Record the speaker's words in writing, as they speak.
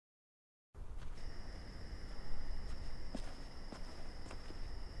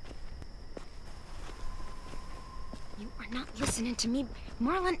not listening to me.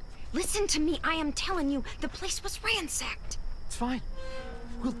 Marlon, listen to me. I am telling you, the place was ransacked. It's fine.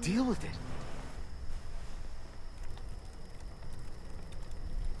 We'll deal with it.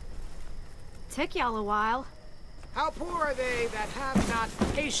 Took y'all a while. How poor are they that have not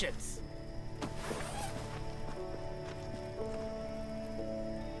patience?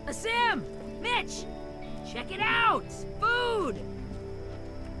 Sam! Mitch! Check it out! Food!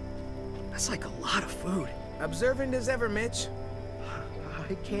 That's like a lot of food. Observant as ever, Mitch.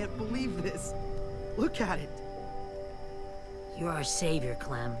 I can't believe this. Look at it. You're our savior,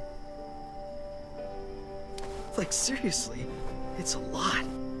 Clem. Like, seriously, it's a lot.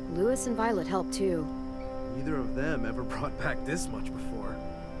 Lewis and Violet helped too. Neither of them ever brought back this much before.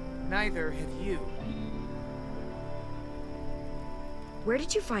 Neither have you. Where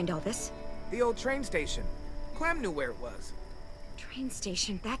did you find all this? The old train station. Clem knew where it was. Train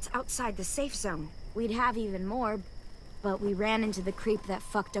station, that's outside the safe zone. We'd have even more, but we ran into the creep that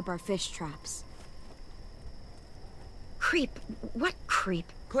fucked up our fish traps. Creep? What creep?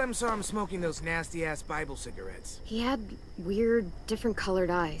 Clem saw him smoking those nasty-ass Bible cigarettes. He had weird, different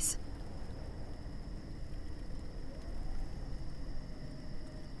colored eyes.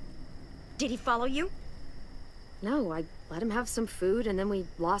 Did he follow you? No, I let him have some food and then we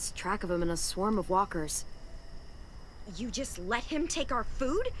lost track of him in a swarm of walkers. You just let him take our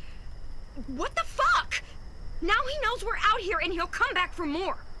food? What the fuck? Now he knows we're out here and he'll come back for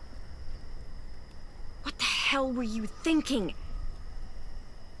more. What the hell were you thinking?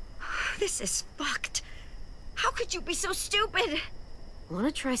 This is fucked. How could you be so stupid?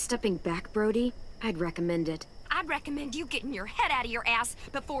 Wanna try stepping back, Brody? I'd recommend it. I'd recommend you getting your head out of your ass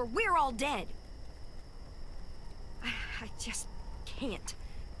before we're all dead. I just can't.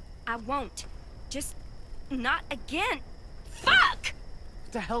 I won't. Just not again. Fuck!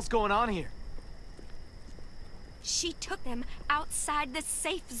 What the hell's going on here? She took them outside the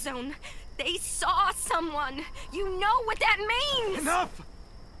safe zone. They saw someone. You know what that means! Enough!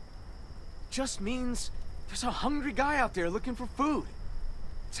 Just means there's a hungry guy out there looking for food.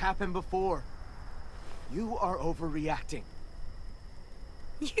 It's happened before. You are overreacting.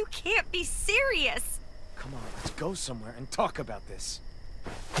 You can't be serious! Come on, let's go somewhere and talk about this.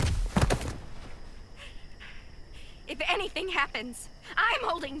 If anything happens, I'm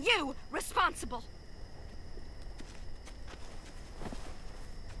holding you responsible.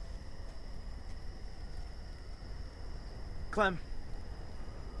 Clem,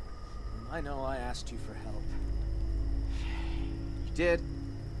 I know I asked you for help. You did.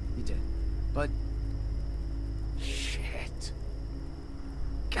 You did. But... shit.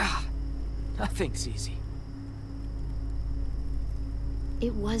 God, nothing's easy.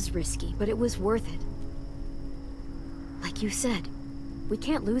 It was risky, but it was worth it. Like you said, we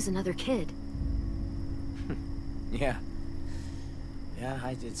can't lose another kid. Yeah. Yeah,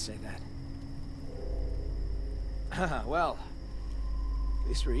 I did say that. Well, at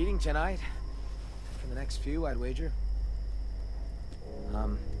least we're eating tonight. For the next few, I'd wager.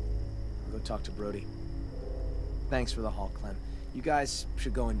 I'll go talk to Brody. Thanks for the haul, Clem. You guys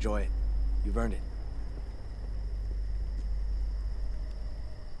should go enjoy it. You've earned it.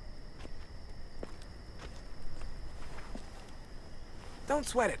 Don't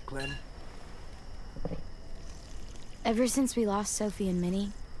sweat it, Clem. Ever since we lost Sophie and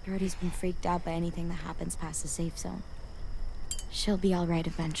Minnie, Brody's been freaked out by anything that happens past the safe zone. She'll be all right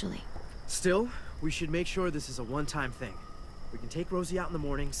eventually. Still, we should make sure this is a one-time thing. We can take Rosie out in the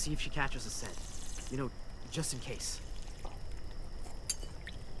morning, see if she catches a scent. You know, just in case.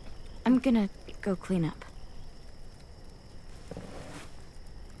 I'm gonna go clean up.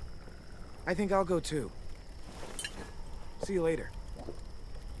 I think I'll go too. See you later.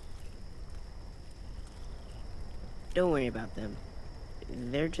 Don't worry about them.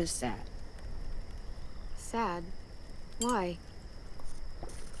 They're just sad. Sad? Why?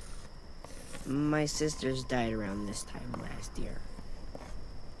 My sisters died around this time last year.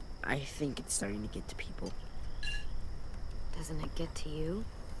 I think it's starting to get to people. Doesn't it get to you?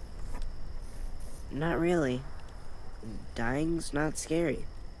 Not really. Dying's not scary.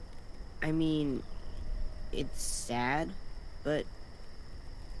 I mean, it's sad, but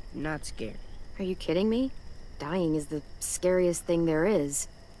not scary. Are you kidding me? Dying is the scariest thing there is.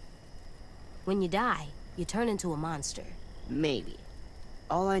 When you die, you turn into a monster. Maybe.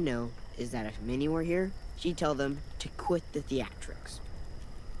 All I know is that if Minnie were here, she'd tell them to quit the theatrics.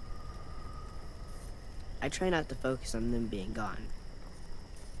 I try not to focus on them being gone.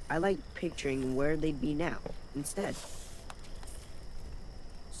 I like picturing where they'd be now, instead.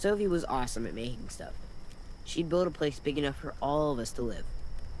 Sophie was awesome at making stuff. She'd build a place big enough for all of us to live.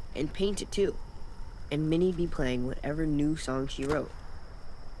 And paint it too. and Minnie'd be playing whatever new song she wrote.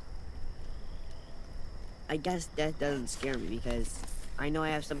 I guess death doesn't scare me because I know I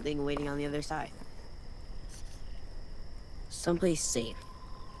have something waiting on the other side. Someplace safe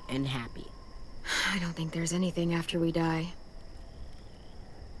and happy. I don't think there's anything after we die.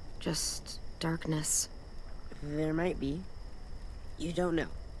 Just darkness. There might be. You don't know.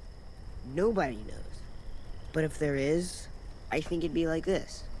 Nobody knows. But if there is, I think it'd be like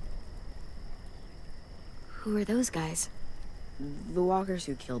this. Who are those guys? The walkers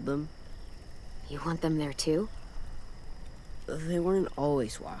who killed them, You want them there too? they weren't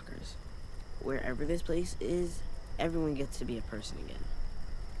always walkers. Wherever this place is, everyone gets to be a person again.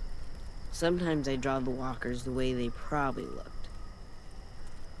 Sometimes I draw the walkers the way they probably looked.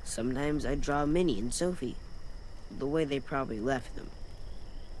 Sometimes I draw Minnie and Sophie the way they probably left them.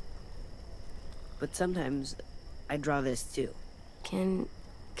 But sometimes I draw this too. Can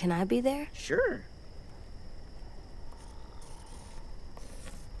I be there? Sure.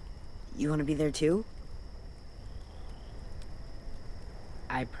 You want to be there too?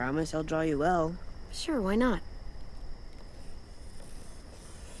 I promise I'll draw you well. Sure, why not?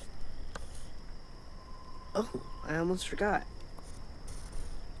 Oh, I almost forgot.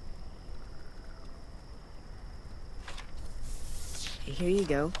 Here you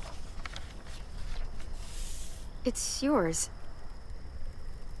go. It's yours.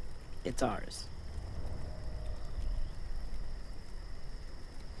 It's ours.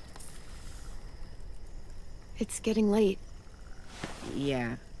 It's getting late.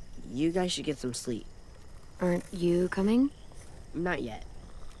 Yeah, you guys should get some sleep. Aren't you coming? Not yet.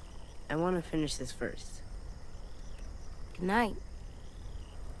 I want to finish this first. Good night.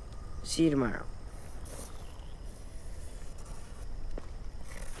 See you tomorrow.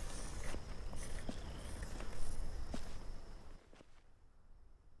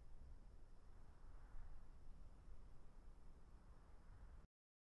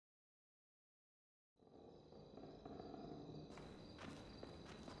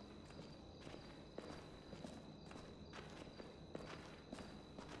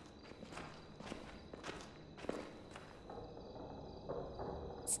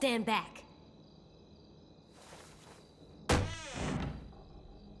 Stand back.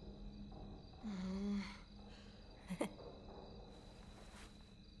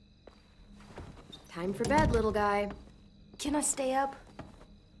 Time for bed, little guy. Can I stay up?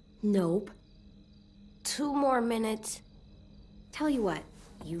 Nope. 2 more minutes. Tell you what,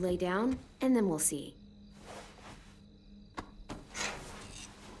 you lay down, and then we'll see.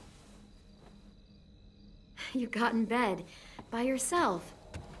 You got in bed by yourself.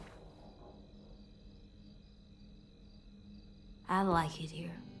 I like it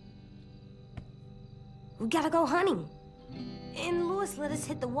here. We gotta go hunting. And Louis let us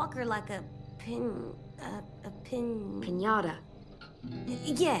hit the walker like a pin... Pinata.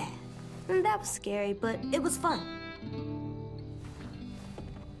 Yeah. And that was scary, but it was fun.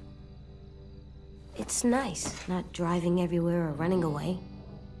 It's nice not driving everywhere or running away.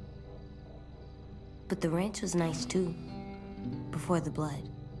 But the ranch was nice too, before the blood.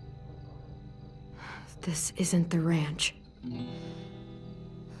 This isn't the ranch.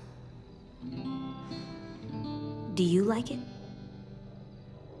 Do you like it?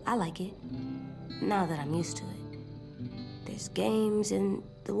 I like it, now that I'm used to it. There's games and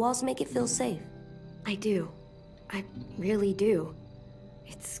the walls make it feel safe. I do. I really do.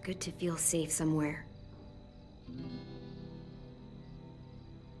 It's good to feel safe somewhere.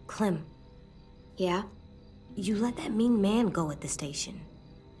 Clem, Yeah? you let that mean man go at the station.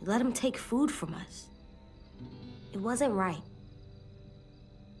 You let him take food from us. It wasn't right.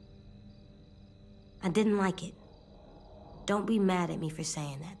 I didn't like it. Don't be mad at me for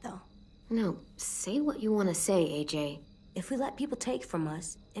saying that, though. No, say what you want to say, AJ. If we let people take from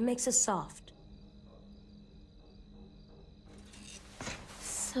us, it makes us soft.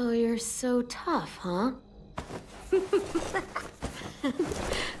 So you're so tough, huh?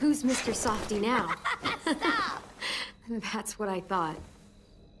 Who's Mr. Softy now? Stop! That's what I thought.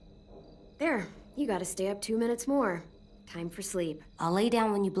 There, you gotta stay up 2 minutes more. Time for sleep. I'll lay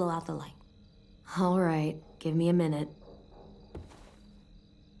down when you blow out the light. All right, give me a minute.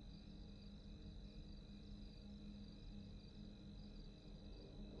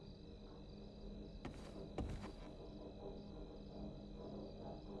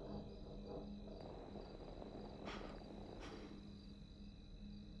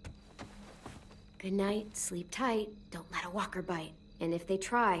 Good night, sleep tight, don't let a walker bite. And if they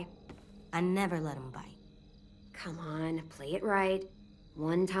try, I never let him bite. come on, play it right.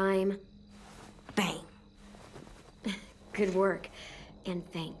 One time. Bang! Good work, and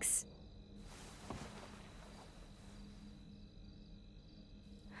thanks.